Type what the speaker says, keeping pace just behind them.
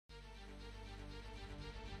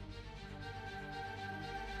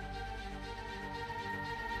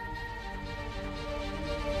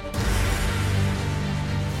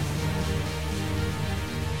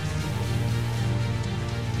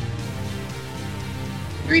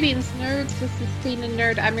Greetings, nerds. This is Teen and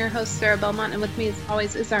Nerd. I'm your host, Sarah Belmont, and with me, as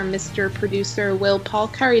always, is our Mr. Producer, Will Paul.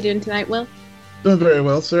 How are you doing tonight, Will? Doing very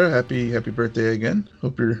well, sir. Happy birthday again.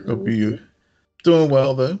 Hope you doing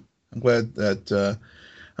well though. I'm glad that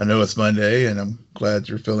I know it's Monday, and I'm glad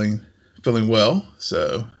you're feeling well.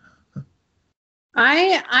 So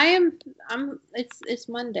It's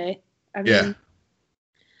Monday. I yeah, mean,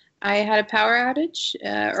 I had a power outage,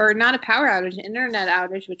 or not a power outage, an internet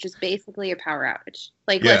outage, which is basically a power outage.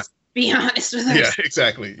 Like, yeah, let's be honest with yeah, ourselves.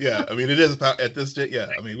 exactly. Yeah, I mean it is about at this day.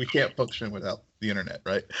 Yeah, I mean we can't function without the internet,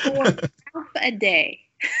 right? For half a day,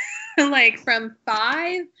 like from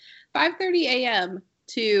 5:30 a.m.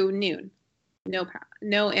 to noon, no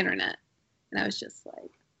internet, and I was just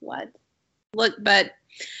like, what? Look, but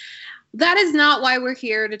that is not why we're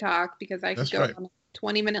here to talk, because I could That's go right. on a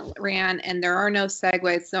 20-minute rant and there are no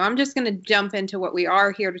segues. So I'm just going to jump into what we are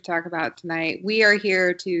here to talk about tonight. We are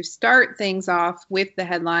here to start things off with the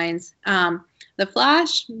headlines. The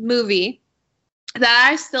Flash movie, that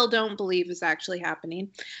I still don't believe is actually happening,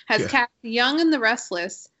 has Yeah, cast Young and the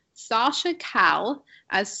Restless Sasha Cal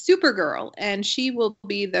as Supergirl, and she will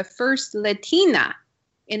be the first Latina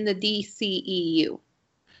in the DCEU.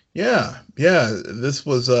 yeah. This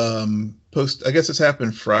was post. I guess it's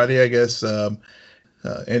happened Friday. I guess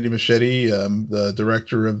Andy Machete, the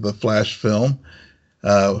director of the Flash film,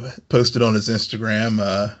 posted on his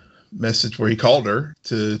Instagram message where he called her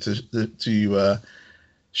to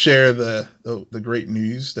share the great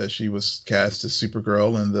news that she was cast as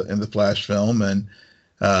Supergirl in the Flash film, and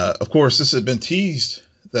of course this had been teased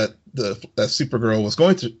that that Supergirl was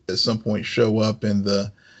going to at some point show up in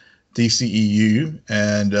the DCEU,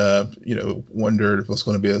 and wondered if it was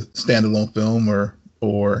going to be a standalone film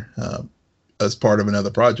or as part of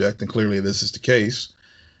another project, and clearly this is the case.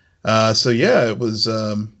 So yeah, it was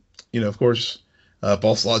of course,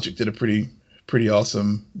 Boss Logic did a pretty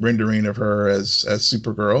awesome rendering of her as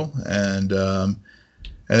Supergirl, and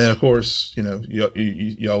then of course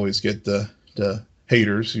you always get the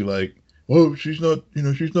haters who like, whoa, she's not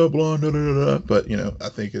blonde, da, da, da, da. But I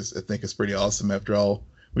think it's pretty awesome. After all,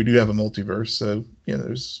 we do have a multiverse, so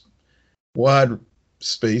there's wide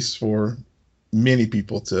space for many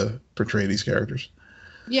people to portray these characters.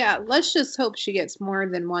 Yeah, let's just hope she gets more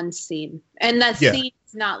than one scene. And that Yeah. scene's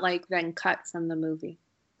not like then cut from the movie.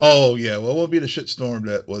 Oh yeah. Well, we'll be the shitstorm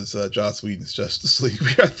that was Joss Whedon's Justice League.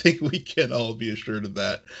 I think we can all be assured of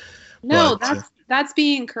that. No, But that's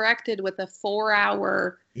being corrected with a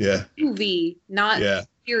 4-hour yeah, movie, not yeah,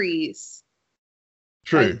 series by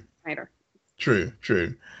true, Snyder. true.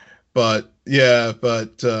 But yeah,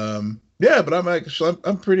 but I'm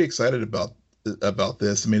pretty excited about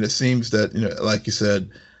this. I mean, it seems that like you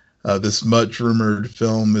said, this much rumored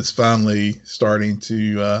film is finally starting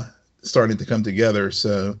to come together.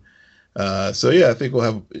 So yeah, I think we'll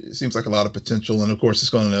have. It seems like a lot of potential, and of course,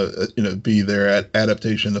 it's going to be their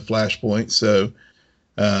adaptation of Flashpoint. So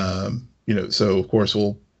of course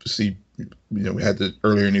we'll see. We had the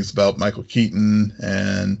earlier news about Michael Keaton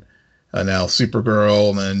and now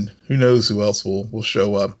Supergirl, and who knows who else will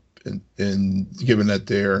show up in given that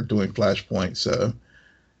they're doing Flashpoint. So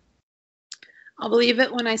I'll believe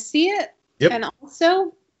it when I see it. yep. And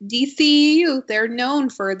also, DCEU, they're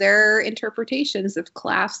known for their interpretations of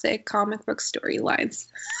classic comic book storylines.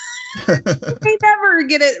 They never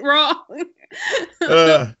get it wrong.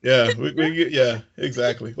 Yeah,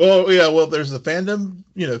 exactly. Well, there's the fandom,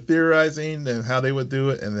 theorizing and how they would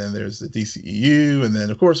do it, and then there's the DCEU, and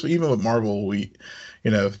then of course, even with Marvel, we,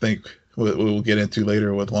 think we'll get into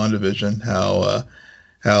later with WandaVision how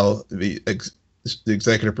the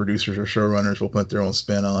executive producers or showrunners will put their own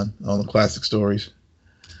spin on the classic stories.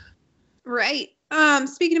 Right.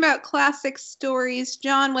 Speaking about classic stories,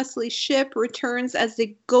 John Wesley Shipp returns as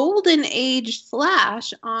the Golden Age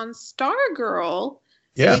Flash on Stargirl,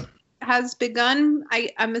 Yeah. which has begun,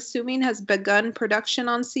 I'm assuming, has begun production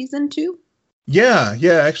on season 2. Yeah.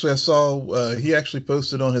 Actually, I saw he actually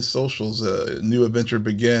posted on his socials, "New adventure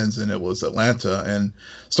begins," and it was Atlanta. And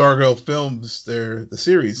Stargirl films the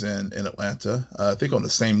series in Atlanta. I think on the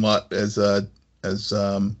same lot as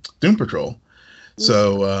Doom Patrol.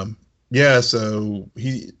 So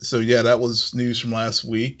that was news from last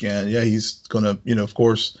week, and yeah, he's gonna, of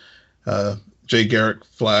course, Jay Garrick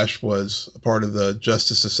Flash was a part of the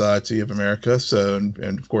Justice Society of America. So,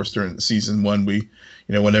 and of course, during season 1, we,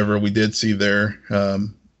 whenever we did see their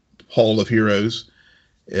Hall of Heroes,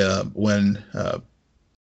 when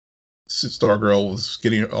Stargirl was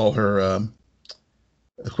getting all her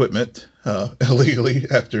equipment illegally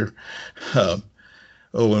after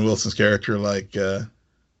Owen Wilson's character, like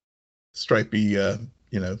Stripey,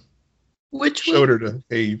 Which showed her to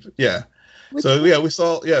cave. Yeah. Which So one?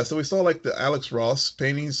 so we saw like the Alex Ross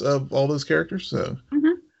paintings of all those characters. So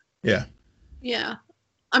Mhm. yeah, Yeah.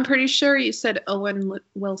 I'm pretty sure you said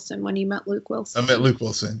Wilson when you met Luke I Wilson. met Luke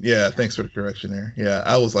Wilson. Yeah, thanks for the correction there. Yeah,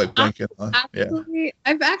 I was like I've blanking on. Yeah.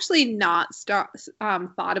 I've actually not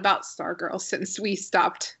thought about Stargirl since we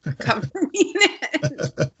stopped covering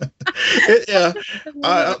it. Yeah,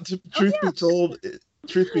 Oh truth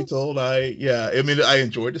be told, I mean, I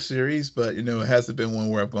enjoyed the series, but it hasn't been one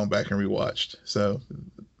where I've gone back and rewatched. So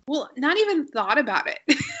well, not even thought about it.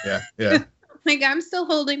 yeah, yeah, Like I'm still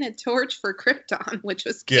holding a torch for Krypton, which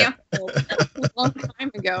was yeah. canceled a long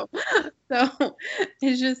time ago. So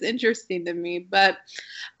it's just interesting to me. But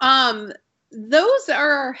um those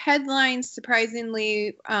are our headlines,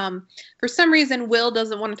 surprisingly. For some reason, Will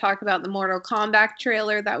doesn't want to talk about the Mortal Kombat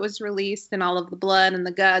trailer that was released and all of the blood and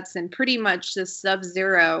the guts and pretty much the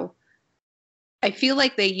Sub-Zero. I feel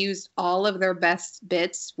like they used all of their best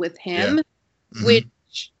bits with Yeah. him, Hmm. which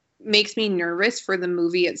makes me nervous for the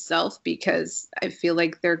movie itself because I feel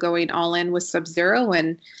like they're going all in with Sub-Zero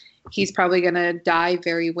and he's probably going to die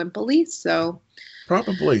very wimpily. So,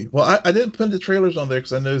 Probably. Well, I didn't put the trailers on there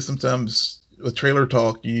because I know sometimes with trailer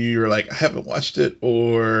talk, you're like, I haven't watched it,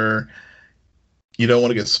 or you don't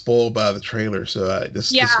want to get spoiled by the trailer. So yeah,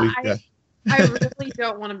 this week, I really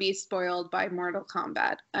don't want to be spoiled by Mortal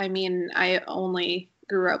Kombat. I mean, I only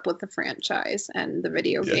grew up with the franchise and the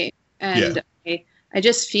video yeah, game, yeah. and I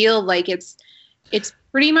just feel like it's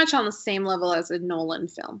pretty much on the same level as a Nolan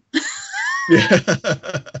film. Yeah.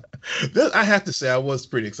 I have to say I was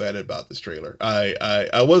pretty excited about this trailer. I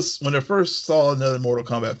was when I first saw another Mortal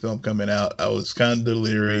Kombat film coming out, I was kind of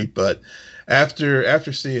leery, but after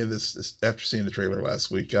seeing after seeing the trailer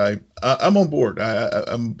last week, I'm on board.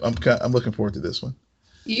 I'm looking forward to this one.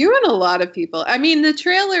 You and a lot of people. I mean, the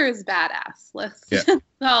trailer is badass. Let's Yeah.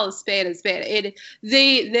 call a spade a spade.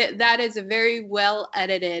 That is a very well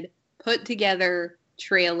edited, put together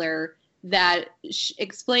trailer that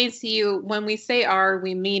explains to you when we say R,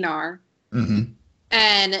 we mean R, Hmm.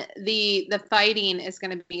 and the fighting is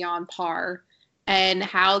going to be on par, and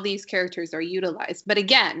how these characters are utilized. But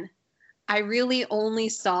again, I really only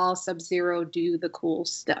saw Sub-Zero do the cool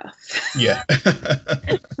stuff. Yeah.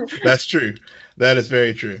 That's true. That is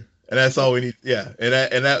very true. And that's all we need. Yeah. And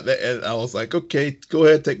I was like, okay, go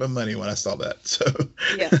ahead, take my money when I saw that. So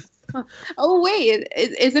Yeah. Oh wait,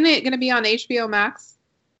 isn't it going to be on HBO Max?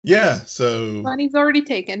 yeah. So Money's already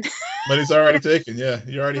taken. money's already taken. Yeah.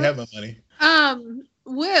 You already have my money.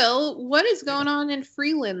 Will, what is going on in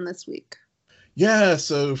Freeland this week? Yeah.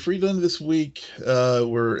 So Freeland this week,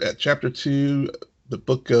 we're at chapter 2, the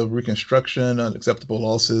book of Reconstruction, Unacceptable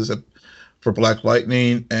Losses for Black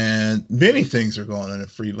Lightning, and many things are going on in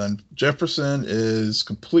Freeland. Jefferson is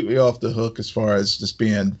completely off the hook as far as just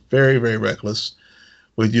being very, very reckless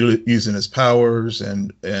with using his powers,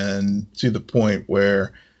 and to the point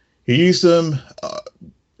where he used them.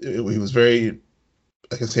 He was very,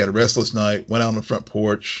 I guess, he had a restless night, went out on the front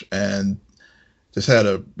porch and just had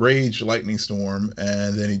a rage lightning storm,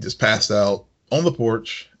 and then he just passed out on the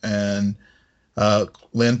porch. And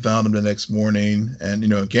Lynn found him the next morning, and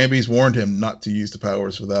Gambi's warned him not to use the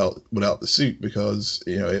powers without the suit, because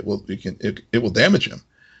it will damage him.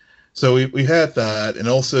 So we had that, and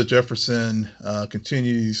also Jefferson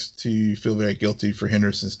continues to feel very guilty for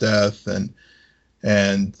Henderson's death, and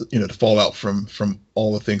the fallout from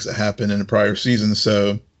all the things that happened in the prior season.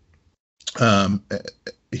 So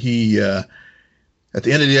he at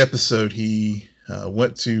the end of the episode, he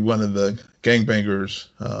went to one of the gangbangers'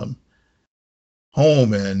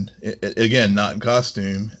 home, and again, not in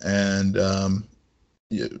costume, and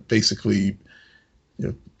basically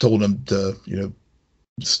told him to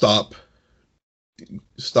stop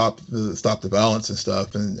the violence and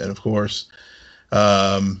stuff, and of course,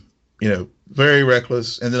 very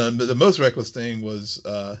reckless. And then the most reckless thing was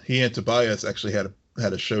he and Tobias actually had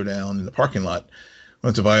a showdown in the parking lot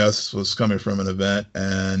when Tobias was coming from an event,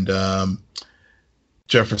 and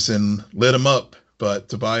Jefferson lit him up. But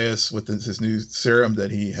Tobias, with his new serum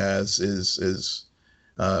that he has, is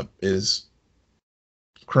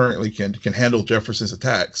currently can handle Jefferson's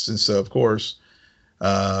attacks. And so, of course,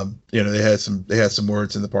 they had some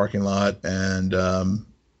words in the parking lot, and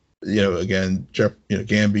again,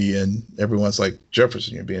 Gamby and everyone's like,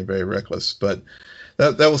 Jefferson, you're being very reckless. But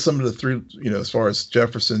that was some of the three, as far as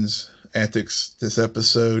Jefferson's antics this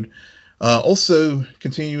episode. Also,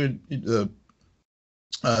 continuing the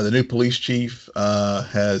new police chief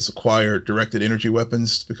has acquired directed energy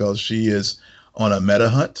weapons because she is on a meta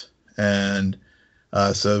hunt, and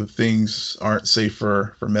so things aren't safe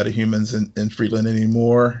for metahumans in Freeland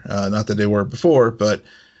anymore. Not that they were before, but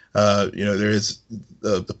There is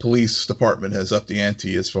the police department has upped the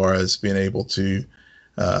ante as far as being able to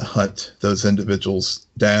hunt those individuals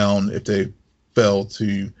down if they fail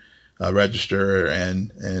to register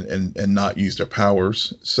and not use their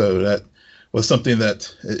powers. So that was something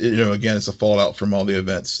that, again, it's a fallout from all the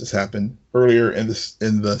events that's happened earlier in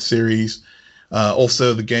the series.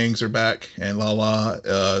 Also, the gangs are back, and Lala,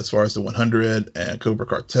 as far as the 100 and Cobra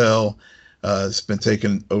Cartel, it's been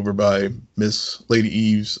taken over by Miss Lady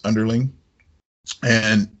Eve's underling.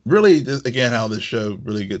 And really, again, how this show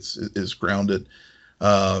really is grounded,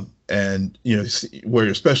 and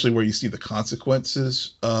especially where you see the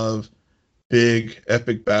consequences of big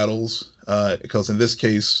epic battles. Because in this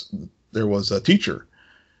case, there was a teacher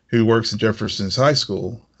who works in Jefferson's high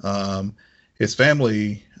school. His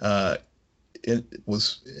family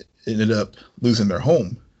ended up losing their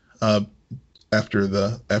home after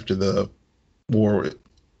the war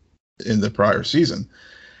in the prior season.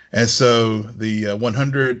 And so the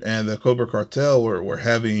 100 and the Cobra Cartel were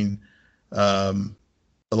having a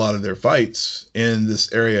lot of their fights in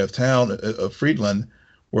this area of town of Friedland,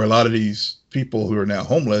 where a lot of these people who are now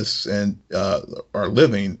homeless and are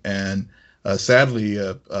living. And sadly,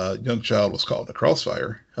 a young child was caught in a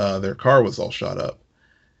crossfire. Their car was all shot up.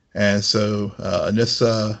 And so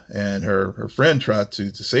Anissa and her friend tried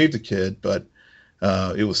to save the kid, but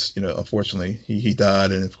it was, unfortunately, he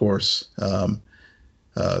died. And of course,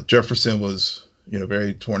 Jefferson was,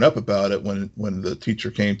 very torn up about it when the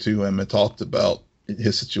teacher came to him and talked about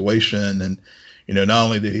his situation. And, not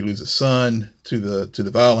only did he lose his son to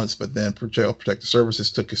the violence, but then Child Protective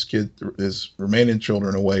Services took his remaining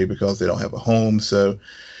children away because they don't have a home. So,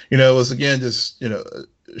 it was, again, just,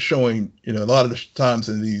 showing, a lot of the times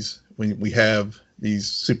in when we have these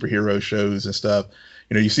superhero shows and stuff,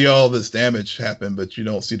 you see all this damage happen, but you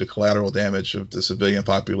don't see the collateral damage of the civilian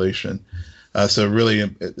population. So really,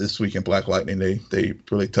 this week in Black Lightning, they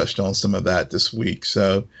really touched on some of that this week.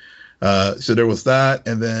 So there was that,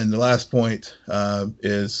 and then the last point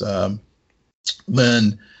is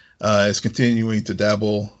Lynn is continuing to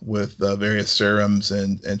dabble with various serums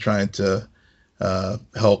and trying to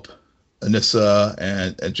help Anissa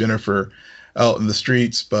and Jennifer out in the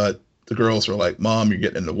streets, but the girls are like, "Mom, you're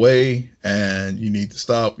getting in the way, and you need to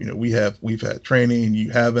stop. we've had training,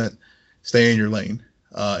 you haven't. Stay in your lane."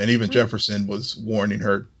 And even Jefferson was warning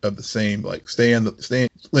her of the same, like, stay in,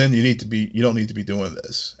 Lynn, you don't need to be doing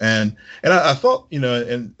this. And I thought,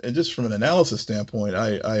 and just from an analysis standpoint,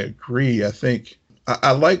 I agree. I think what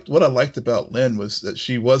I liked about Lynn was that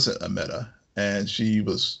she wasn't a meta, and she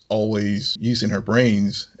was always using her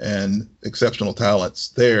brains and exceptional talents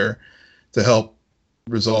there to help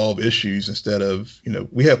resolve issues instead of,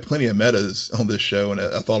 we have plenty of metas on this show. And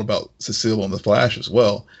I thought about Cecile on The Flash as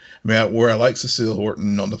well. I mean, where I liked Cecile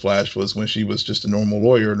Horton on The Flash was when she was just a normal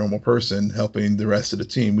lawyer, a normal person helping the rest of the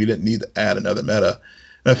team. We didn't need to add another meta.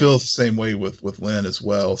 And I feel the same way with Lynn as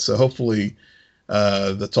well. So hopefully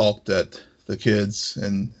the talk that the kids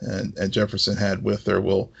and Jefferson had with her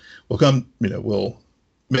will come, will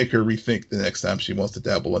make her rethink the next time she wants to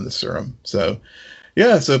dabble in the serum. So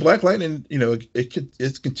yeah, so Black Lightning,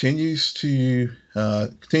 it continues to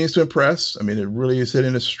impress. I mean, it really is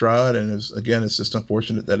hitting its stride, and it's just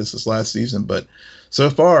unfortunate that it's this last season. But so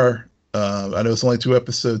far, I know it's only 2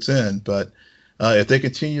 episodes in, but if they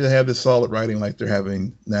continue to have this solid writing like they're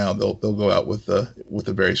having now, they'll go out with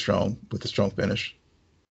a strong finish.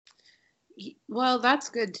 Well, that's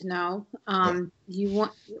good to know.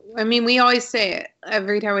 We always say it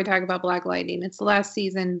every time we talk about Black Lightning. It's the last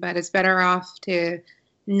season, but it's better off to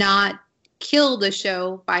not kill the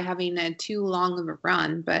show by having a too long of a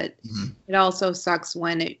run. But it also sucks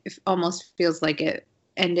when it almost feels like it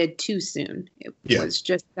ended too soon. It was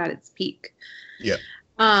just at its peak. Yeah.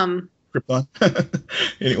 Krypton.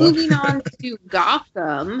 Anyway. Moving on to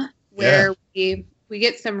Gotham, where we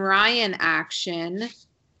get some Ryan action.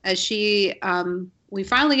 As we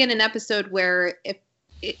finally get an episode where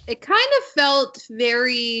it kind of felt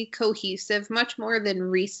very cohesive, much more than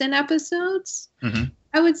recent episodes,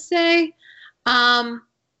 I would say. Not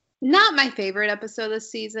my favorite episode this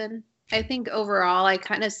season. I think overall I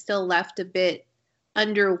kind of still left a bit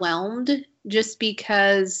underwhelmed just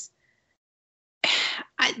because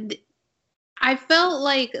I felt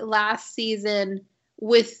like last season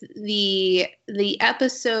with the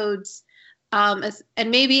episodes,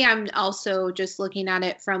 and maybe I'm also just looking at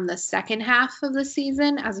it from the second half of the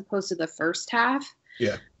season as opposed to the first half.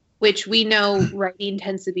 Yeah. Which we know writing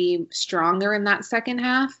tends to be stronger in that second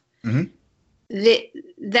half.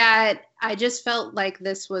 That I just felt like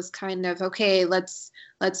this was kind of, okay, let's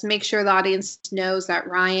make sure the audience knows that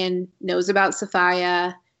Ryan knows about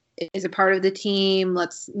Sophia. is a part of the team.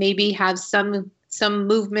 Let's maybe have some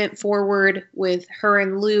movement forward with her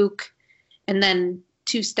and Luke, and then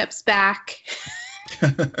 2 steps back.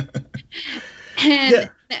 And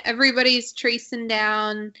everybody's tracing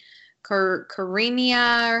down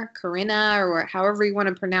Corinna, or however you want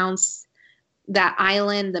to pronounce that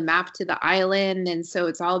island, the map to the island. And so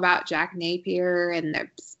it's all about Jack Napier and the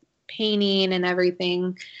painting and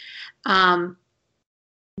everything.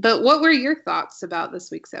 But what were your thoughts about this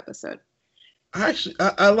week's episode?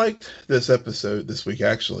 I liked this episode this week.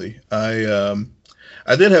 Actually, I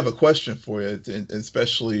did have a question for you,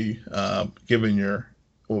 especially given your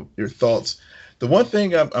thoughts. The one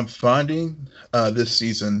thing I'm finding this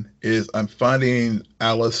season is I'm finding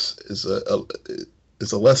Alice is a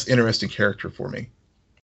less interesting character for me.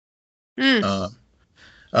 Just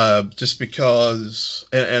because,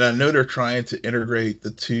 and I know they're trying to integrate the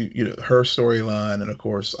two, her storyline, and of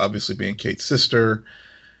course, obviously being Kate's sister,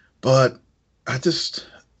 but I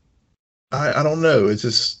don't know. It's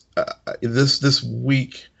just this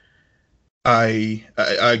week, I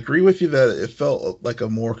agree with you that it felt like a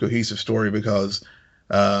more cohesive story because,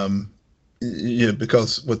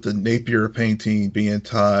 because with the Napier painting being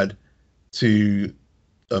tied to,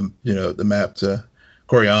 the map to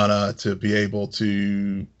Coriana to be able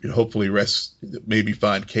to hopefully maybe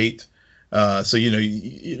find Kate. So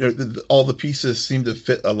all the pieces seem to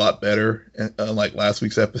fit a lot better, unlike last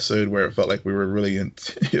week's episode where it felt like we were really in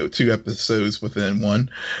 2 episodes within one.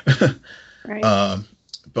 Right.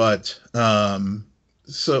 But I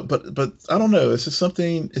don't know. It's just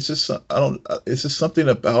something. It's just It's just something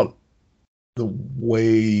about the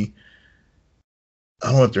way.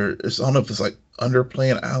 I don't know if it's like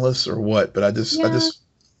underplaying Alice or what, but I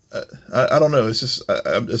don't know. It's just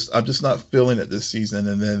I'm just not feeling it this season.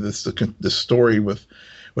 And then the story with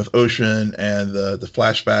Ocean and the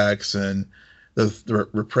flashbacks and the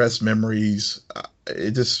repressed memories.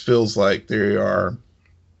 It just feels like they're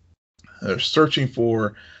searching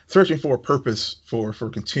for a purpose for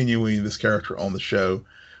continuing this character on the show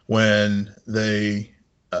when they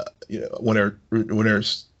when they're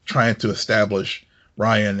trying to establish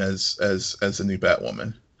Ryan as a new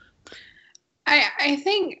Batwoman. I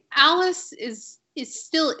think Alice is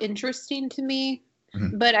still interesting to me,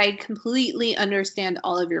 mm-hmm. but I completely understand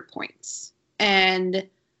all of your points. And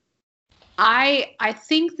I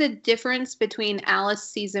think the difference between Alice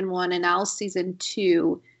season 1 and Alice season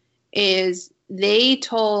 2 is they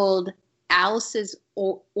told Alice's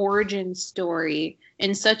origin story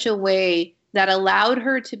in such a way that allowed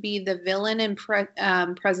her to be the villain in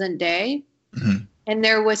present day. Mm-hmm. And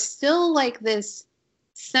there was still like this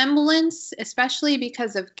semblance, especially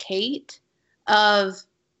because of Kate, of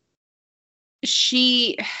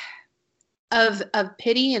pity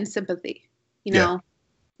and sympathy, know,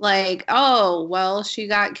 like, oh, well, she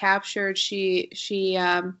got captured. She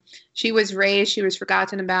was raised. She was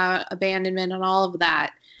forgotten about, abandonment, and all of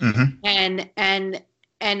that. Mm-hmm.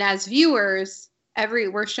 And as viewers,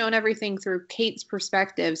 we're shown everything through Kate's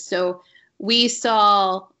perspective. So we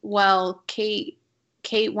saw, well, Kate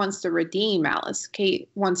wants to redeem Alice. Kate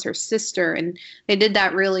wants her sister, and they did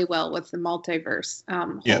that really well with the multiverse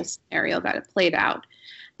whole scenario that it played out.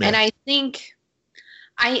 Yeah. And I think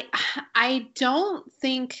I don't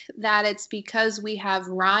think that it's because we have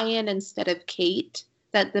Ryan instead of Kate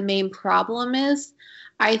that the main problem is.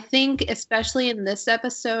 I think, especially in this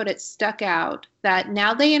episode, it stuck out that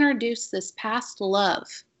now they introduce this past love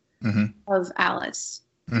mm-hmm. of Alice.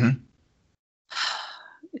 Mm-hmm.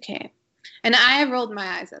 Okay. And I rolled my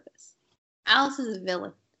eyes at this. Alice is a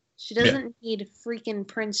villain. She doesn't need freaking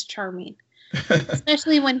Prince Charming.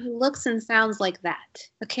 Especially when he looks and sounds like that.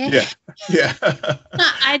 Okay? Yeah.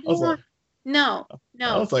 I don't. No.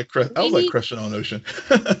 I was like crushing on Ocean.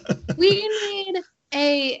 We need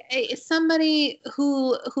a somebody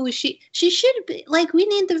who she should be like. We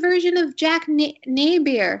need the version of Jack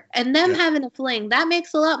Napier and them having a fling. That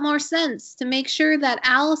makes a lot more sense to make sure that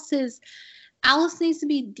Alice needs to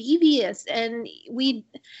be devious, and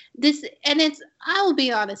I will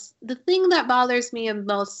be honest, the thing that bothers me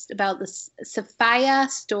most about the Sophia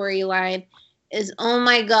storyline is, oh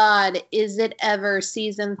my God, is it ever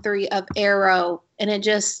season 3 of Arrow? And it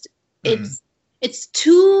just, it's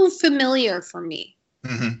too familiar for me.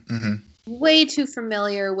 Mm-hmm, mm-hmm. Way too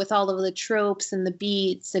familiar with all of the tropes and the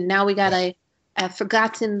beats, and now we got a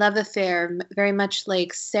forgotten love affair, very much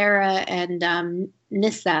like Sarah and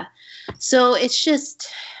Nissa. So it's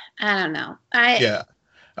just, I don't know.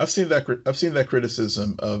 I've seen that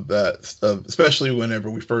criticism of that, especially whenever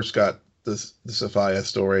we first got the Sophia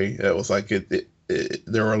story. It was like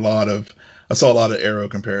there were I saw a lot of Arrow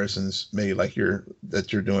comparisons made, like you're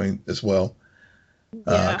doing as well.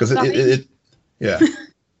 Yeah. Because yeah.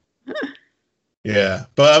 Yeah,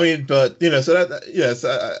 but I mean, so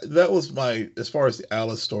that was my, as far as the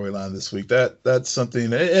Alice storyline this week. That's something,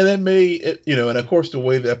 and and of course the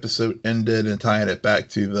way the episode ended and tying it back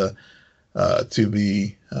to the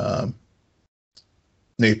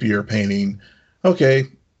Napier painting. Okay,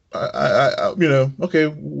 okay,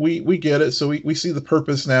 we get it. So we see the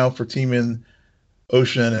purpose now for teaming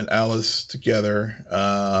Ocean and Alice together,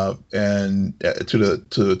 and to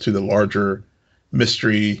the larger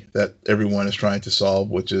mystery that everyone is trying to solve,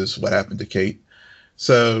 which is what happened to Kate.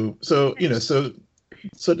 So that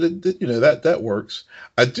works.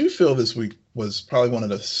 I do feel this week was probably one of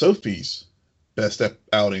the Sophie's best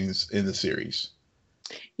outings in the series.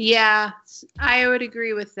 Yeah, I would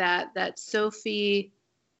agree with that. That Sophie,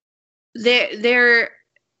 they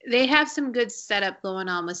have some good setup going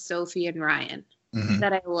on with Sophie and Ryan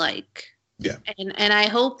that I like. Yeah, and I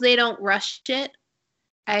hope they don't rush it.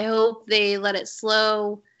 I hope they let it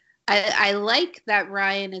slow. I like that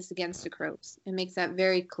Ryan is against the Crows. It makes that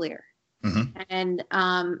very clear. And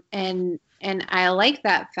I like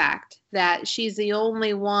that fact that she's the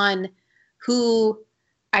only one who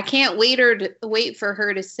I can't wait for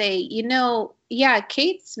her to say, yeah,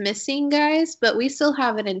 Kate's missing, guys, but we still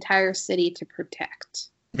have an entire city to protect.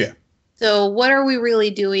 Yeah. So what are we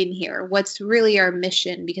really doing here? What's really our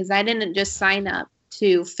mission? Because I didn't just sign up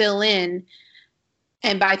to fill in.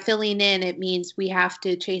 And by filling in, it means we have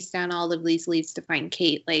to chase down all of these leads to find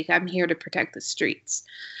Kate. Like, I'm here to protect the streets.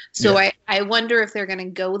 So yeah. I wonder if they're going to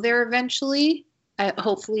go there eventually.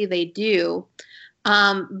 Hopefully they do.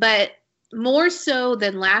 But more so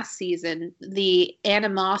than last season, the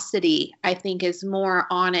animosity, I think, is more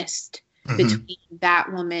honest between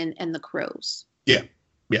Batwoman and the Crows. Yeah.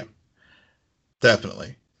 Yeah.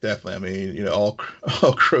 Definitely. I mean, all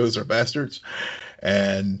Crows are bastards.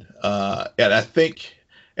 And I think,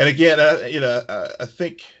 and again, I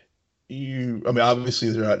think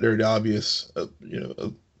obviously there are the obvious,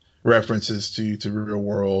 references to real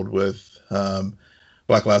world with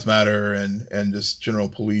Black Lives Matter and just general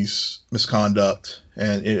police misconduct,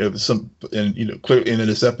 and it was clearly in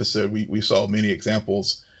this episode we saw many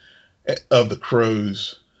examples of the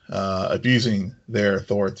Crows abusing their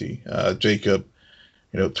authority. Jacob,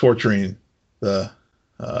 torturing the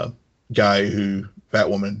guy who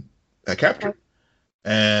Batwoman had captured,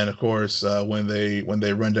 and of course when they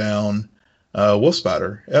run down Wolf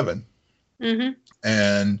Spider, Evan,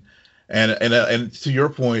 and to your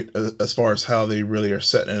point, as far as how they really are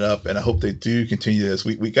setting it up, and I hope they do continue this.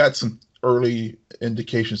 We got some early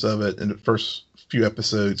indications of it in the first few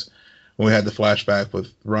episodes when we had the flashback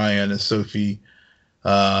with Ryan and Sophie,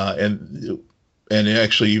 and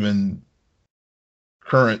actually even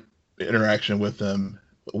current interaction with them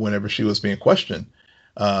whenever she was being questioned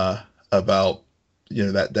about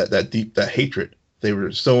that hatred. They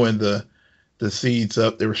were sowing the seeds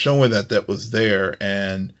up. They were showing that was there,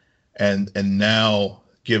 and now,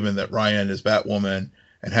 given that Ryan is Batwoman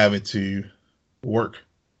and having to work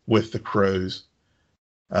with the Crows,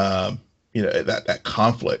 that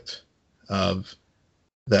conflict of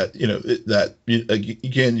that,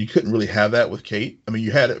 again, you couldn't really have that with Kate. I mean,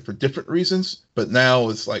 you had it for different reasons, but now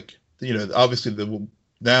it's like, obviously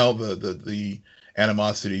the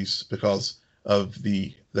animosities because of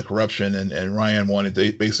the corruption and Ryan wanted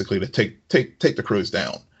to basically to take the Crows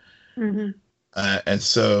down. And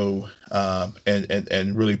so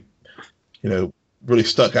and really, really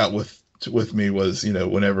stuck out with me was,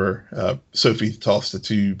 whenever Sophie tossed the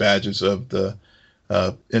two badges of the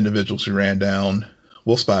individuals who ran down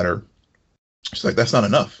Wolf Spider, she's like, that's not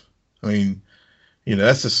enough. I mean,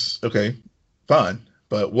 that's just okay, fine.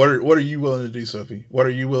 But what are you willing to do, Sophie? What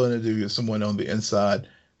are you willing to do as someone on the inside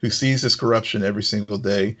who sees this corruption every single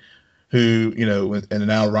day, who, and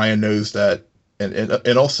now Ryan knows that,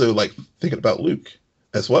 and also like thinking about Luke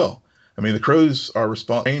as well. I mean, the Crows are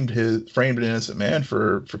framed an innocent man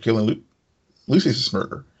for killing Lucy's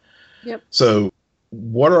murder. Yep. So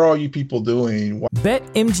what are all you people doing?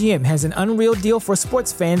 BetMGM has an unreal deal for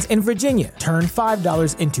sports fans in Virginia. Turn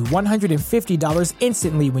 $5 into $150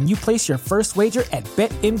 instantly when you place your first wager at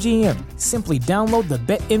BetMGM. Simply download the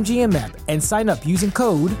BetMGM app and sign up using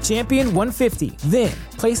code Champion150. Then,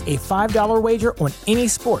 place a $5 wager on any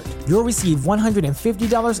sport. You'll receive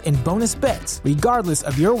 $150 in bonus bets, regardless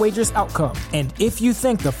of your wager's outcome. And if you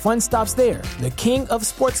think the fun stops there, the king of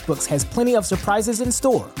sportsbooks has plenty of surprises in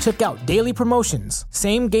store. Check out daily promotions,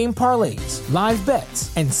 same-game parlays, live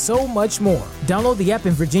bets, and so much more. Download the app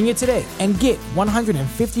in Virginia today and get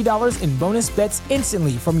 $150 in bonus bets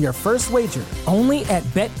instantly from your first wager. Only at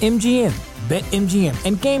BetMGM. BetMGM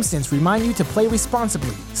and GameSense remind you to play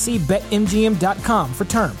responsibly. See BetMGM.com for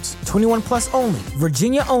terms. 21 plus only.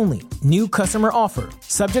 Virginia only. New customer offer.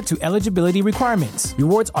 Subject to eligibility requirements.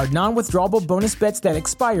 Rewards are non-withdrawable bonus bets that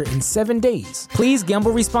expire in 7 days. Please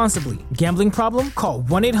gamble responsibly. Gambling problem? Call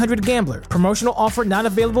 1-800-GAMBLER. Promotional offer not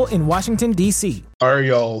available in Washington, D.C. Are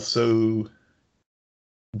y'all so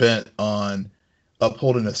bent on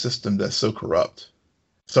upholding a system that's so corrupt?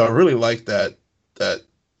 So I really like that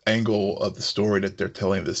angle of the story that they're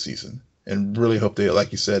telling this season, and really hope they,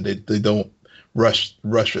 like you said, they don't rush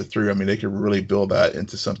it through. I mean, they could really build that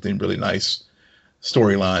into something really nice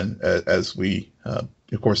storyline as we, of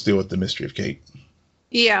course, deal with the mystery of Kate.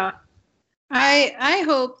 Yeah. I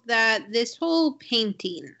hope that this whole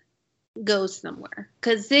painting goes somewhere,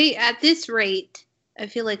 because at this rate, I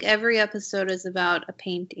feel like every episode is about a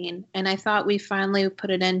painting, and I thought we finally put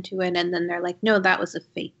an end to it, and then they're like, no, that was a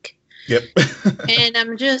fake. Yep. And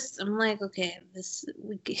I'm like, okay,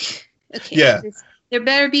 yeah. There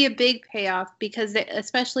better be a big payoff, because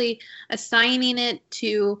especially assigning it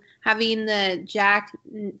to having the Jack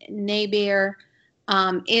Napier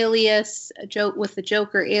alias with the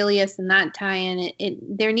Joker alias and that tie-in.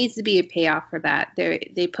 There needs to be a payoff for that.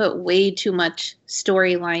 They put way too much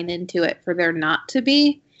storyline into it for there not to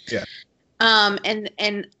be. Yeah.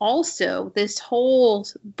 And also this whole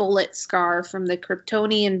bullet scar from the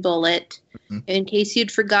Kryptonian bullet. Mm-hmm. In case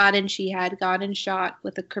you'd forgotten, she had gotten shot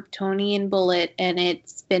with a Kryptonian bullet, and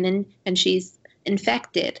and she's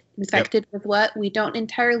infected. Infected with what? We don't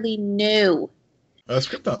entirely know.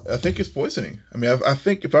 Krypton. I think it's poisoning. I mean, I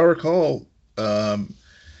think if I recall,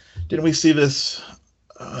 didn't we see this?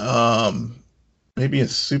 Maybe in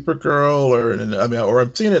Supergirl, or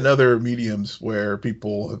I'm seeing it in other mediums where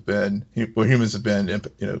humans have been,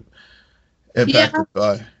 impacted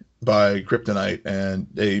by kryptonite, and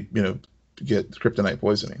they, get kryptonite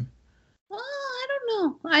poisoning. Well, I don't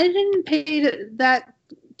know. I didn't pay that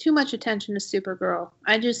too much attention to Supergirl.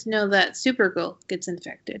 I just know that Supergirl gets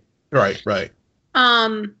infected. Right.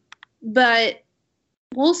 But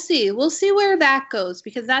we'll see. We'll see where that goes,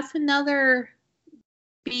 because that's another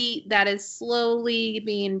beat that is slowly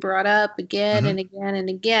being brought up again and again and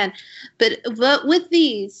again. But with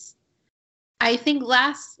these, I think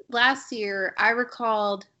last year I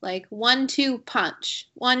recalled like 1-2 punch,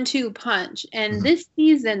 and this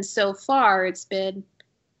season so far it's been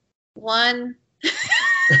 1,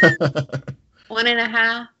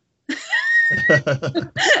 1.5.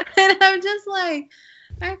 And I'm just like,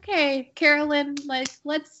 okay, Carolyn, like,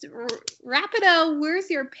 let's wrap it up. Where's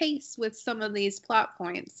your pace with some of these plot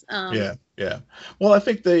points? Yeah. Well, I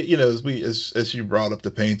think they, as you brought up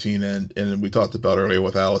the painting, and we talked about earlier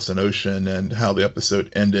with Allison Ocean and how the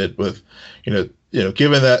episode ended with,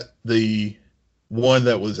 given that the one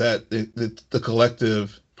that was at the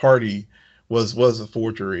collective party was a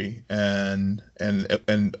forgery, and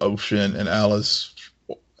Ocean and Alice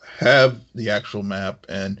have the actual map,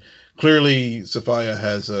 and clearly Sophia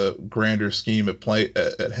has a grander scheme at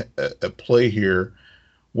play here,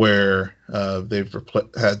 where they've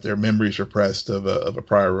had their memories repressed of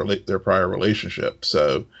their prior relationship.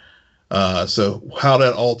 So how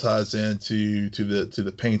that all ties into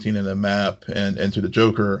the painting and the map and to the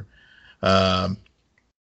Joker,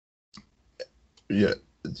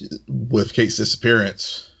 with Kate's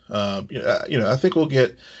disappearance, I think we'll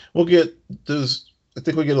get those. I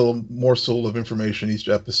think we get a little morsel of information each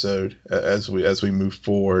episode as we move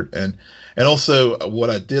forward, and also what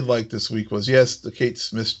I did like this week was, yes, the Kate's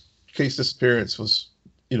disappearance was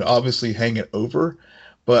obviously hanging over,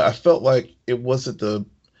 but I felt like it wasn't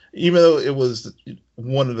even though it was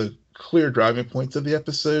one of the clear driving points of the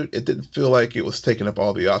episode, it didn't feel like it was taking up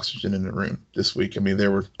all the oxygen in the room this week. I mean,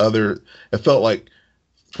 there were it felt like,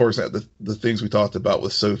 for example, the things we talked about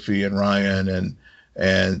with Sophie and Ryan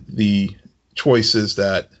and the choices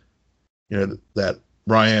that that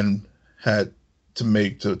Ryan had to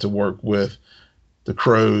make to work with the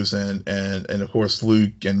Crows and of course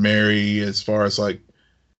Luke and Mary, as far as like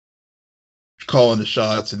calling the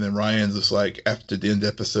shots, and then Ryan's just like, after the end of the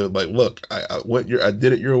episode, like, look, I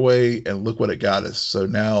did it your way, and look what it got us. So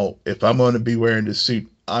now if I'm going to be wearing this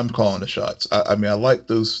suit, I'm calling the shots. I mean, I like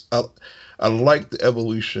those. I like the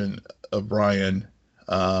evolution of Ryan,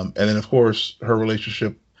 and then of course her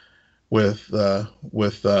relationship with her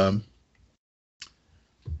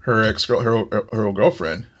old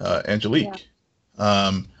girlfriend, Angelique.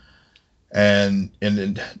 Yeah. And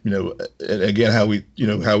again, how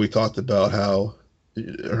we talked about how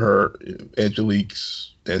her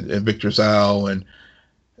Angelique's and Victor Zao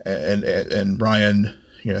and Brian,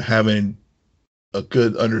 having a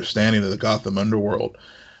good understanding of the Gotham underworld.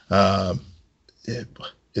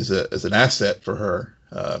 is an asset for her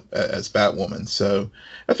as Batwoman. So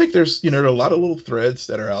I think there's a lot of little threads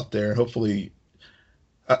that are out there. Hopefully,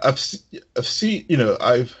 I've seen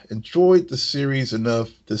I've enjoyed the series enough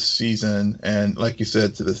this season, and like you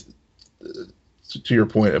said, to your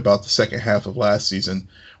point about the second half of last season,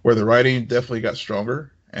 where the writing definitely got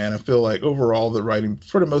stronger, and I feel like overall the writing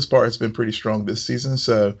for the most part has been pretty strong this season.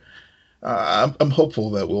 So I'm hopeful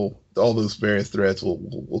that all those various threads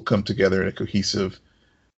will come together in a cohesive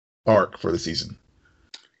arc for the season.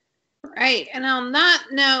 Right. And on that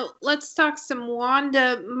note, let's talk some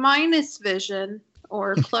Wanda minus Vision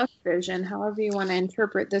or plus Vision, however you want to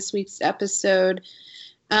interpret this week's episode.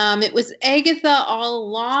 It was Agatha all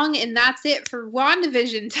along, and that's it for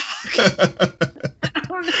WandaVision talk. I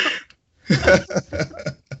don't know.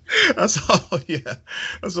 I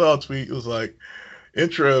saw a tweet. It was like,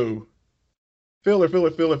 intro,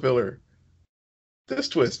 filler. This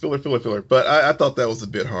twist, filler. But I thought that was a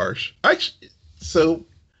bit harsh. I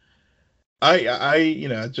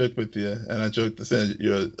joked with you, and I joked to send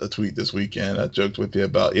you a tweet this weekend. I joked with you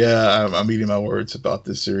about, I'm eating my words about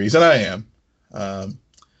this series, and I am.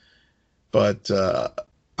 But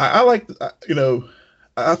I like,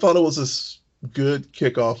 I thought it was a good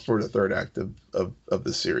kickoff for the third act of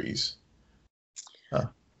the series.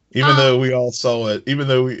 Even though we all saw it, even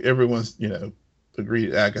though everyone's,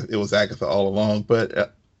 agreed it was Agatha all along,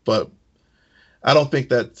 but I don't think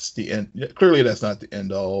that's the end. Clearly, that's not the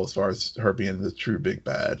end all as far as her being the true big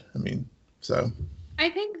bad. I mean, so. I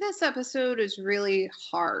think this episode is really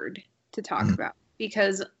hard to talk about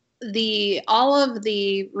because all of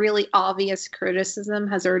the really obvious criticism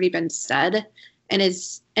has already been said and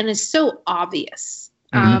is so obvious.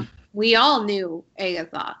 We all knew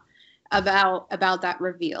Agatha about that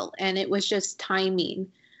reveal, and it was just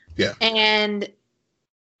timing. Yeah. And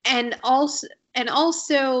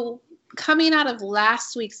also coming out of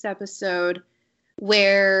last week's episode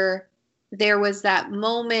where there was that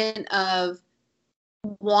moment of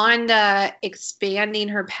Wanda expanding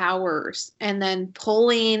her powers and then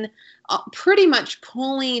pretty much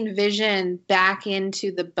pulling Vision back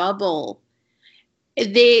into the bubble.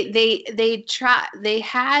 They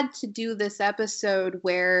had to do this episode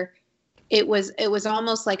where it was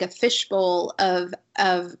almost like a fishbowl of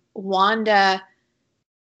Wanda,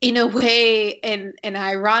 in a way, in an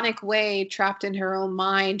ironic way, trapped in her own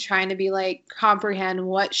mind, trying to be like comprehend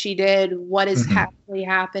what she did, what is actually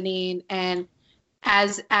happening, and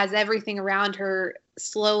as everything around her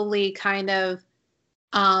slowly kind of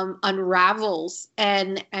unravels,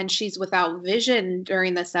 and she's without Vision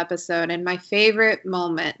during this episode. And my favorite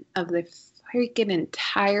moment of the freaking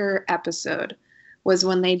entire episode was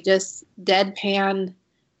when they just deadpan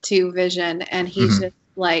to Vision, and he's just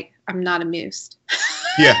like, "I'm not amused."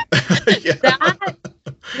 Yeah.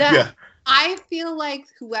 That I feel like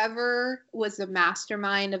whoever was the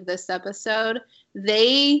mastermind of this episode,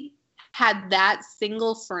 they had that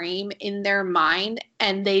single frame in their mind,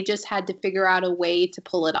 and they just had to figure out a way to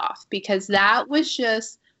pull it off, because that was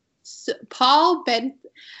just Paul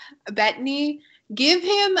Bettany. Give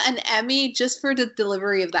him an Emmy just for the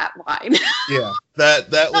delivery of that line. Yeah,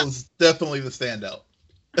 that was definitely the standout.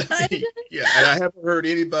 Yeah, and I haven't heard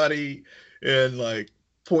anybody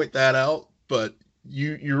point that out, but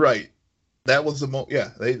you're right. That was the moment. Yeah,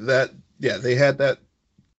 they had that.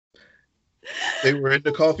 They were in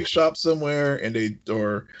the coffee shop somewhere, and they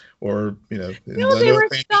or they were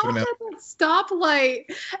stopped at the stoplight.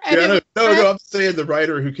 No, I'm saying the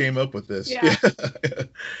writer who came up with this. Yeah.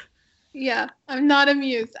 Yeah, I'm not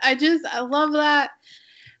amused. I love that.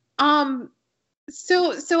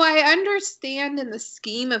 So I understand in the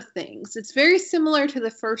scheme of things, it's very similar to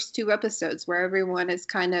the first two episodes where everyone is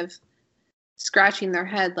kind of scratching their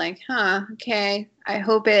head like, okay, I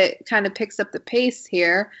hope it kind of picks up the pace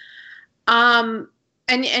here. And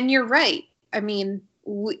you're right. I mean,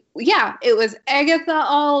 it was Agatha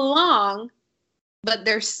all along, but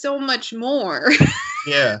there's so much more.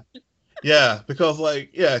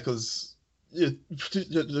 Because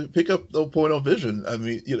to pick up the point of Vision, I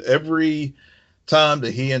mean, every time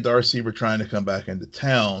that he and Darcy were trying to come back into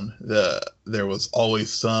town, there was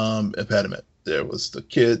always some impediment. There was the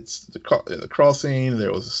kids, the crossing,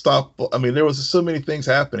 there was a stop. I mean, there was so many things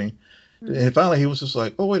happening. And finally he was just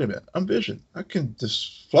like, oh, wait a minute, I'm Vision. I can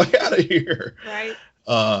just fly out of here. Right.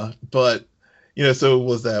 But, so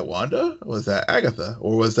was that Wanda? Was that Agatha?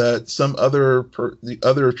 Or was that some the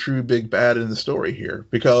other true big bad in the story here?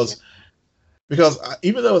 Because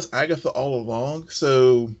even though it's Agatha all along,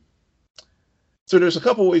 so there's a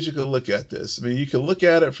couple ways you could look at this. I mean, you can look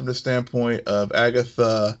at it from the standpoint of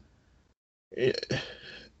Agatha in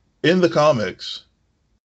the comics.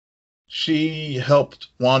 she helped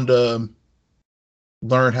Wanda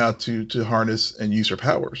learn how to harness and use her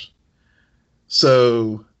powers.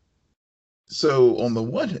 So on the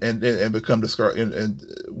one and become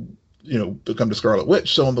the become the Scarlet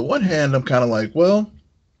Witch. So on the one hand, I'm kind of like, well,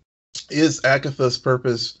 is Agatha's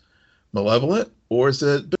purpose malevolent or is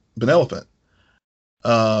it benevolent?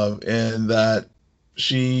 And that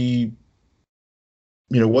she,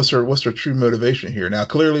 what's her true motivation here? Now,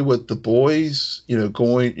 clearly with the boys,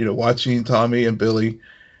 going, watching Tommy and Billy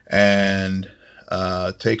and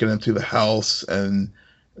taking them to the house, and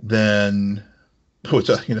then, which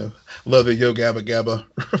love the Yo Gabba Gabba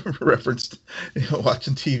referenced,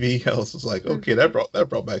 watching TV. I was just like, okay, that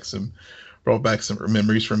brought back some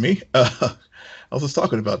memories for me. I was just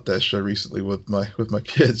talking about that show recently with my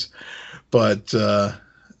kids, but that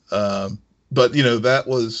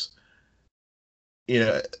was,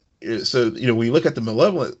 so we look at the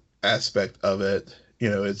malevolent aspect of it.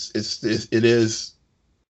 It is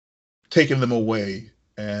taking them away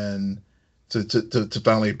and to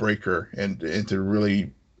finally break her and to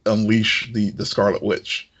really unleash the Scarlet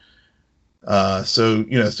Witch. But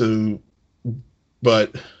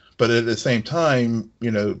at the same time,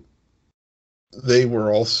 they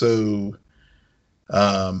were also,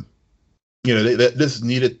 this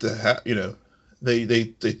needed to have,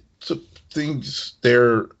 they took things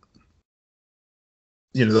there.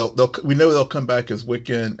 We know they'll come back as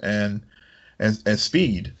Wiccan and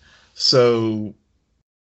Speed. So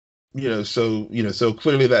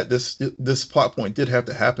clearly that this plot point did have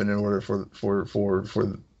to happen in order for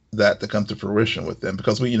that to come to fruition with them,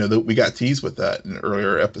 because we got teased with that in an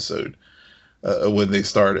earlier episode when they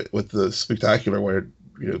started with the spectacular, where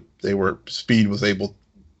Speed was able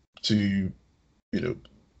to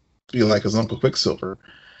be like his Uncle Quicksilver.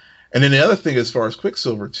 And then the other thing, as far as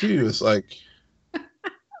Quicksilver too, is like,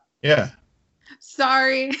 yeah.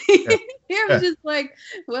 Sorry. Yeah. I'm just like,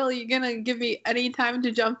 well, are you gonna give me any time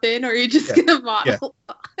to jump in, or are you just gonna model?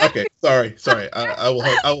 Yeah. Okay, sorry. I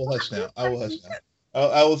will hush now. I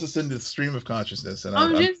was just in the stream of consciousness, and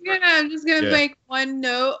I'm just gonna make one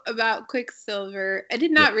note about Quicksilver. I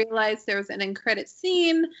did not realize there was an end credit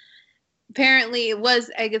scene. Apparently, it was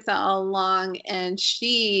Agatha all along, and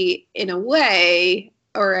she, in a way,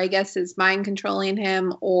 or I guess is mind controlling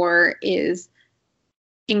him, or is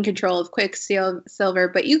in control of Quicksilver.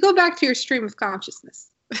 But you go back to your stream of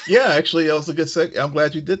consciousness. Yeah, actually, that was a good sec. I'm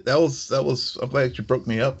glad you did. I'm glad you broke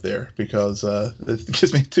me up there, because it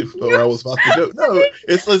gets me to where I was about to go. No,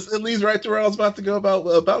 it leads right to where I was about to go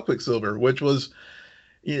about Quicksilver, which was,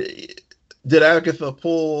 did Agatha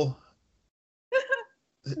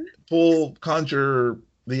conjure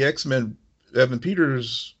the X-Men Evan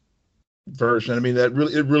Peters version? I mean, it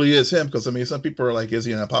really is him, because some people are like, is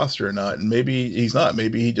he an imposter or not? And maybe he's not.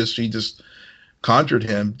 Maybe she just conjured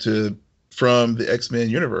him from the X-Men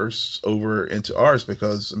universe over into ours,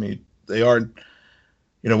 because they are,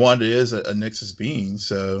 Wanda is a Nexus being,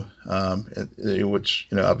 so which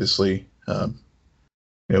obviously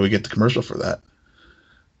we get the commercial for that.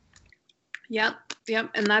 Yep,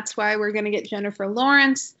 and that's why we're gonna get Jennifer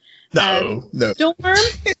Lawrence. No. Storm,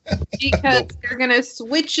 because they're gonna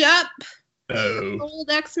switch up old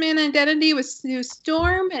X-Men identity with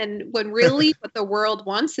Storm, and when really what the world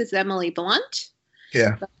wants is Emily Blunt.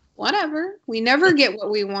 Yeah. But whatever. We never get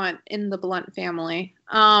what we want in the Blunt family.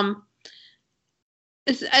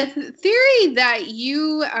 It's a theory that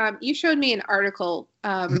you showed me an article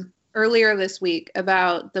earlier this week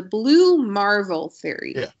about the Blue Marvel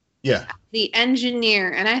theory. Yeah. The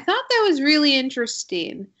engineer, and I thought that was really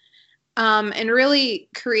interesting. And really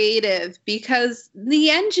creative, because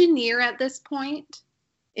the engineer at this point,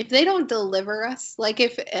 if they don't deliver us, like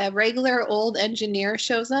if a regular old engineer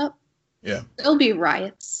shows up, there'll be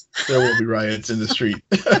riots. There will be riots in the street.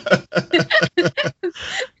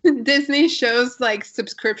 Disney shows like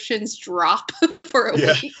subscriptions drop for a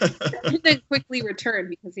week and then quickly return,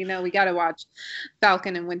 because we got to watch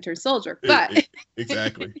Falcon and Winter Soldier. But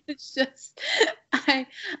exactly, it's just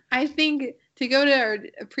I think, to go to our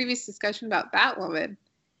previous discussion about Batwoman,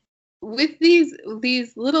 with these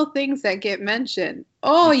little things that get mentioned,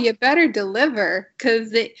 you better deliver,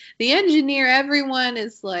 because the engineer, everyone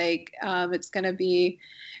is like, it's going to be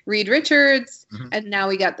Reed Richards, and now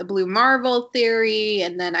we got the Blue Marvel theory,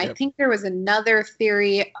 and then I think there was another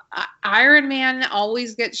theory. Iron Man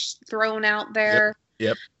always gets thrown out there.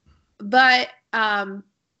 Yep. But I'm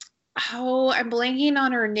blanking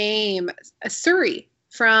on her name. Shuri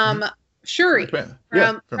from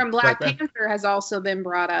Black Panther has also been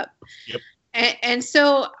brought up. Yep. And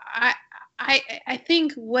so I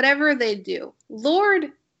think whatever they do,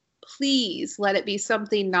 Lord, please let it be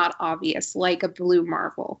something not obvious, like a Blue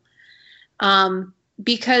Marvel.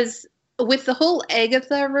 Because with the whole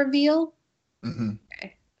Agatha reveal, Mm-hmm.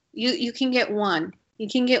 you can get one. You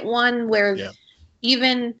can get one where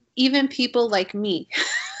even people like me.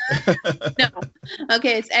 No.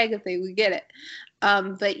 Okay, it's Agatha. We get it.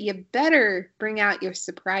 But you better bring out your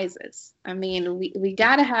surprises. I mean, we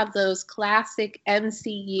got to have those classic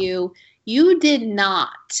MCU. You did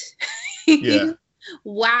not. Yeah.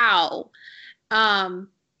 Wow. And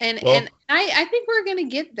I think we're gonna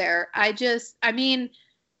get there. I mean,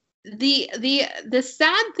 the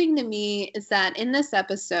sad thing to me is that in this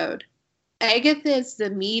episode, Agatha is the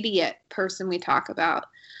immediate person we talk about,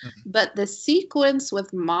 but the sequence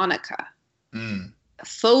with Monica,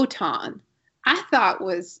 Photon, I thought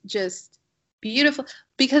was just beautiful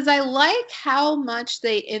because I like how much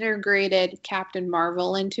they integrated Captain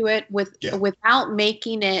Marvel into it without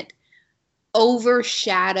making it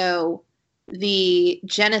overshadow the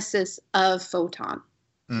genesis of Photon.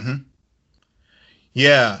 Mm-hmm.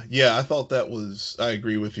 Yeah, I thought that was. I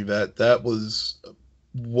agree with you that was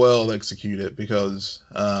well executed because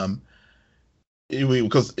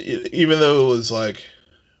even though it was like,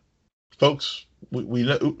 folks, we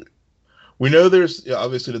know there's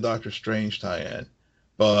obviously the Doctor Strange tie-in,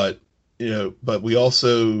 but we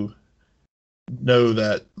also know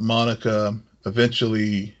that Monica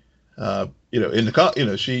eventually,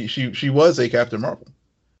 she was a Captain Marvel.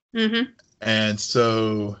 Mm-hmm. And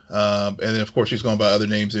so, and then of course she's going by other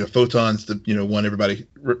names. Photon's the one everybody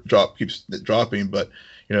keeps dropping, but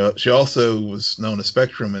she also was known as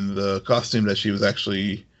Spectrum, and the costume that she was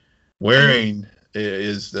actually wearing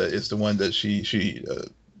is the one that she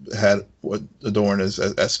had adorned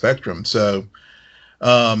as Spectrum. So,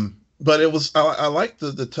 but it was I liked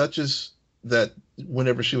the touches that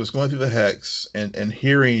whenever she was going through the hex and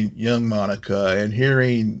hearing young Monica and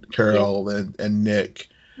hearing Carol and Nick.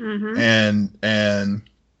 Mm-hmm.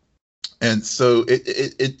 And so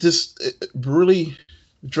it really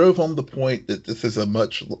drove home the point that this is to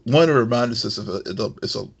remind us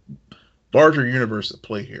it's a larger universe at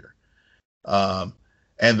play here, and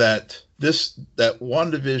that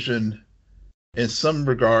WandaVision in some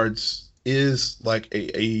regards is like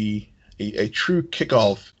a true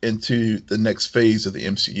kickoff into the next phase of the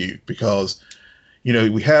MCU, because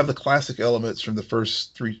we have the classic elements from the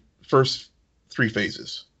first three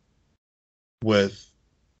phases with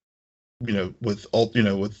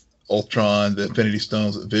Ultron, the Infinity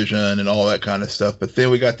Stones, Vision, and all that kind of stuff. But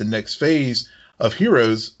then we got the next phase of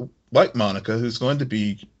heroes like Monica, who's going to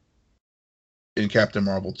be in Captain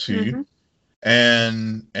Marvel 2,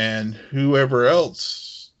 and whoever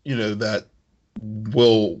else that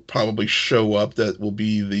will probably show up, that will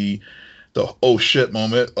be the oh shit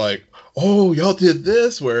moment, like, oh, y'all did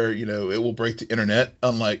this, where it will break the internet,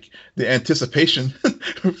 unlike the anticipation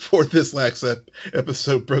for this last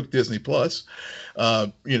episode broke Disney Plus.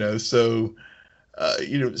 So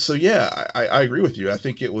yeah, I agree with you. I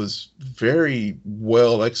think it was very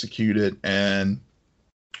well executed and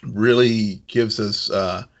really gives us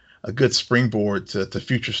a good springboard to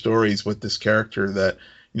future stories with this character that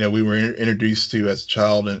we were introduced to as a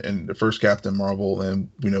child in the first Captain Marvel, and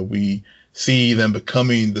we see them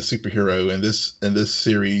becoming the superhero in this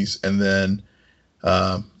series, and then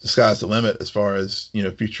the sky's the limit as far as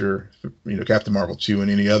future Captain Marvel 2 and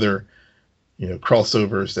any other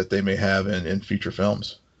crossovers that they may have in future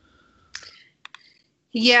films.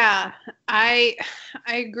 Yeah, I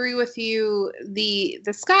agree with you. The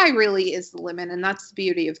sky really is the limit, and that's the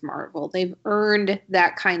beauty of Marvel. They've earned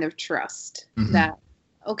that kind of trust that,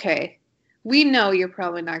 okay, we know you're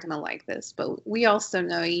probably not going to like this, but we also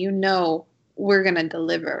know we're going to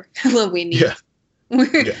deliver what we need. Yeah.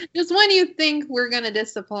 Just when you think we're going to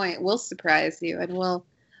disappoint, we'll surprise you, and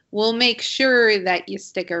we'll make sure that you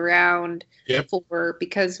stick around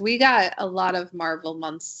because we got a lot of Marvel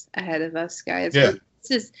months ahead of us, guys. Yeah. This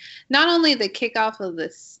is not only the kickoff of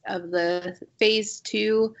the phase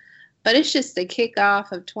 2, but it's just the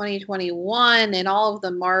kickoff of 2021 and all of the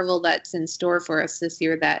Marvel that's in store for us this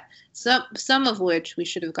year, that some of which we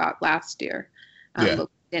should have got last year, but we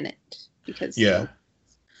didn't, because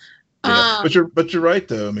but you're right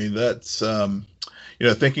though. I mean, that's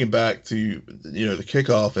thinking back to the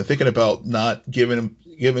kickoff and thinking about not giving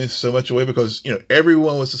so much away, because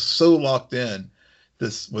everyone was so locked in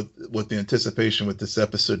with the anticipation with this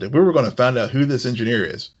episode that we were going to find out who this engineer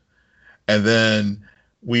is, and then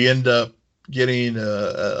we end up getting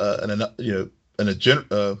a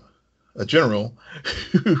general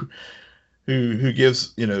who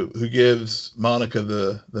gives Monica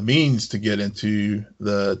the means to get into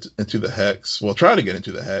the hex. Well, try to get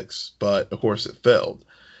into the hex, but of course it failed.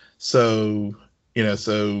 So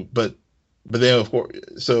but but then of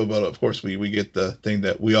course we get the thing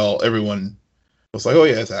that everyone was like, oh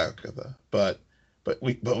yeah, it's Agatha, but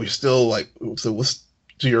we still like, so what's,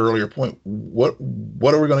 to your earlier point, what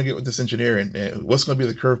are we going to get with this engineer, and what's going to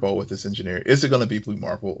be the curveball with this engineer? Is it going to be Blue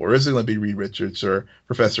Marvel, or is it going to be Reed Richards or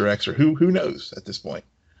Professor X, or who knows at this point?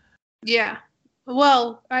 Yeah.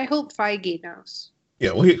 Well, I hope Feige knows.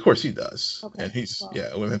 Yeah, well, of course he does, okay. And he's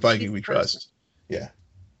when Feige we trust. Yeah,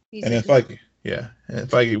 he's and then Feige, and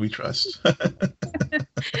Feige we trust.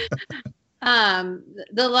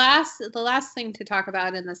 The last thing to talk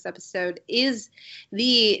about in this episode is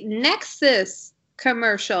the Nexus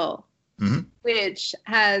commercial, which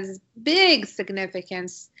has big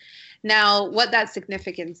significance. Now, what that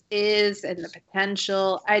significance is and the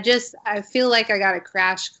potential, I feel like I got a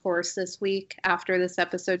crash course this week after this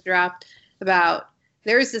episode dropped about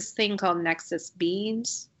there's this thing called Nexus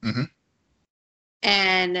beams,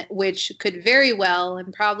 and which could very well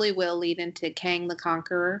and probably will lead into Kang the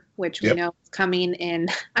Conqueror, which we know is coming in,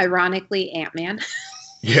 ironically, Ant-Man.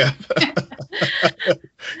 Yeah.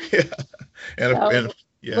 Yeah.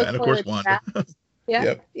 And of course Wanda.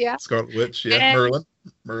 Yeah. Scarlet Witch, Merlin.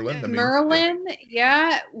 Merlin,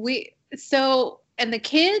 and the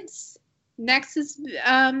kids, Nexus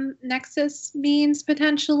means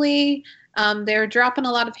potentially. They're dropping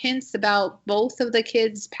a lot of hints about both of the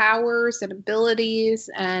kids' powers and abilities,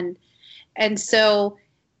 and so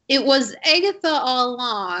it was Agatha all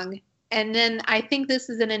along. And then I think this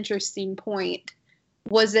is an interesting point.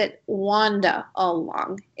 Was it Wanda all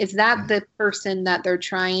along? Is that the person that they're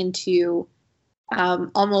trying to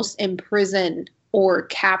almost imprison or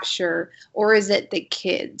capture, or is it the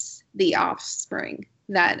kids, the offspring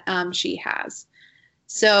that she has?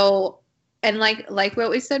 So, and like what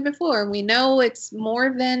we said before, we know it's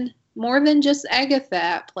more than just Agatha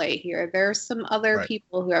at play here. There's some other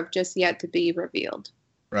people who have just yet to be revealed.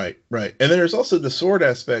 Right. And then there's also the sword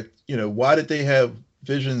aspect. Why did they have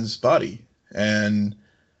Vision's body? And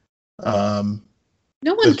no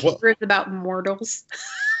one cares about mortals.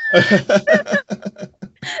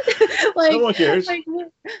 No one cares.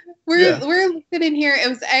 We're sitting here. It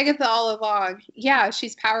was Agatha all along. Yeah,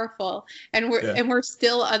 she's powerful, and we're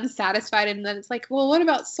still unsatisfied. And then it's like, well, what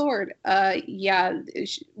about Sword?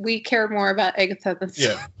 We care more about Agatha than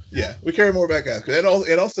Sword. Yeah, we care more about Agatha.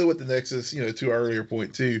 And also with the Nexus, to our earlier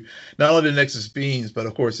point too. Not only the Nexus beams, but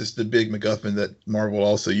of course it's the big MacGuffin that Marvel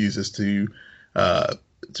also uses to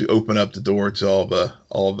open up the door to all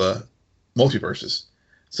the multiverses.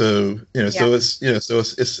 So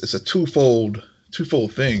it's a twofold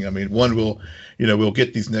thing. I mean, one we'll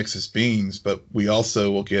get these Nexus beams, but we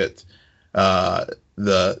also will get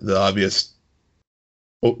the obvious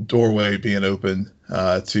doorway being open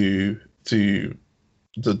to the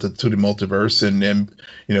multiverse, and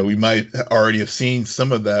we might already have seen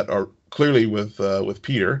some of that clearly with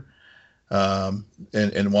Peter and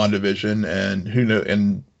WandaVision, and who know,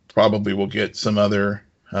 and probably we'll get some other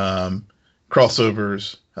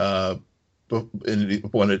crossovers in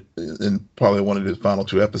probably one of the final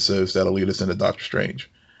two episodes that'll lead us into Doctor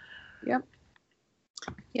Strange.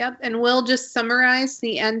 Yep, and we'll just summarize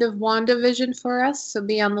the end of WandaVision for us, so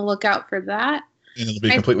be on the lookout for that. And it'll be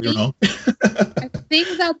completely wrong. I think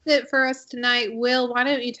that's it for us tonight. Will, why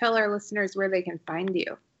don't you tell our listeners where they can find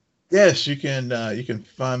you? Yes, you can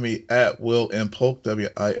find me at Will M. Polk,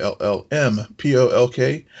 WILLMPOLK,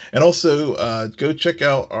 and also go check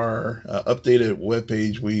out our updated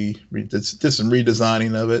webpage. We did some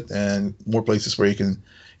redesigning of it, and more places where you can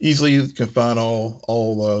find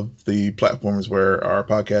all of the platforms where our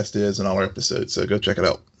podcast is and all our episodes. So go check it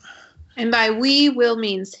out. And by we, Will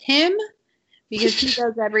means him, because he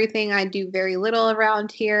does everything. I do very little around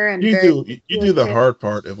here, and you do the hard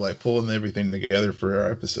part of like pulling everything together for our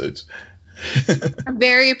episodes. I'm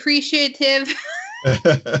very appreciative.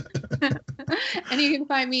 And you can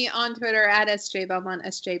find me on Twitter at SJBelmont,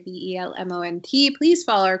 SJBELMONT. Please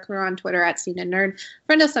follow our crew on Twitter at Scene and Nerd.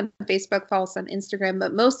 Friend us on Facebook, follow us on Instagram,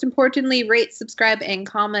 but most importantly, rate, subscribe, and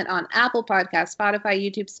comment on Apple Podcasts, Spotify,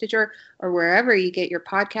 YouTube, Stitcher, or wherever you get your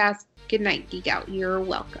podcasts. Good night, Geek Out. You're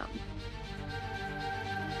welcome.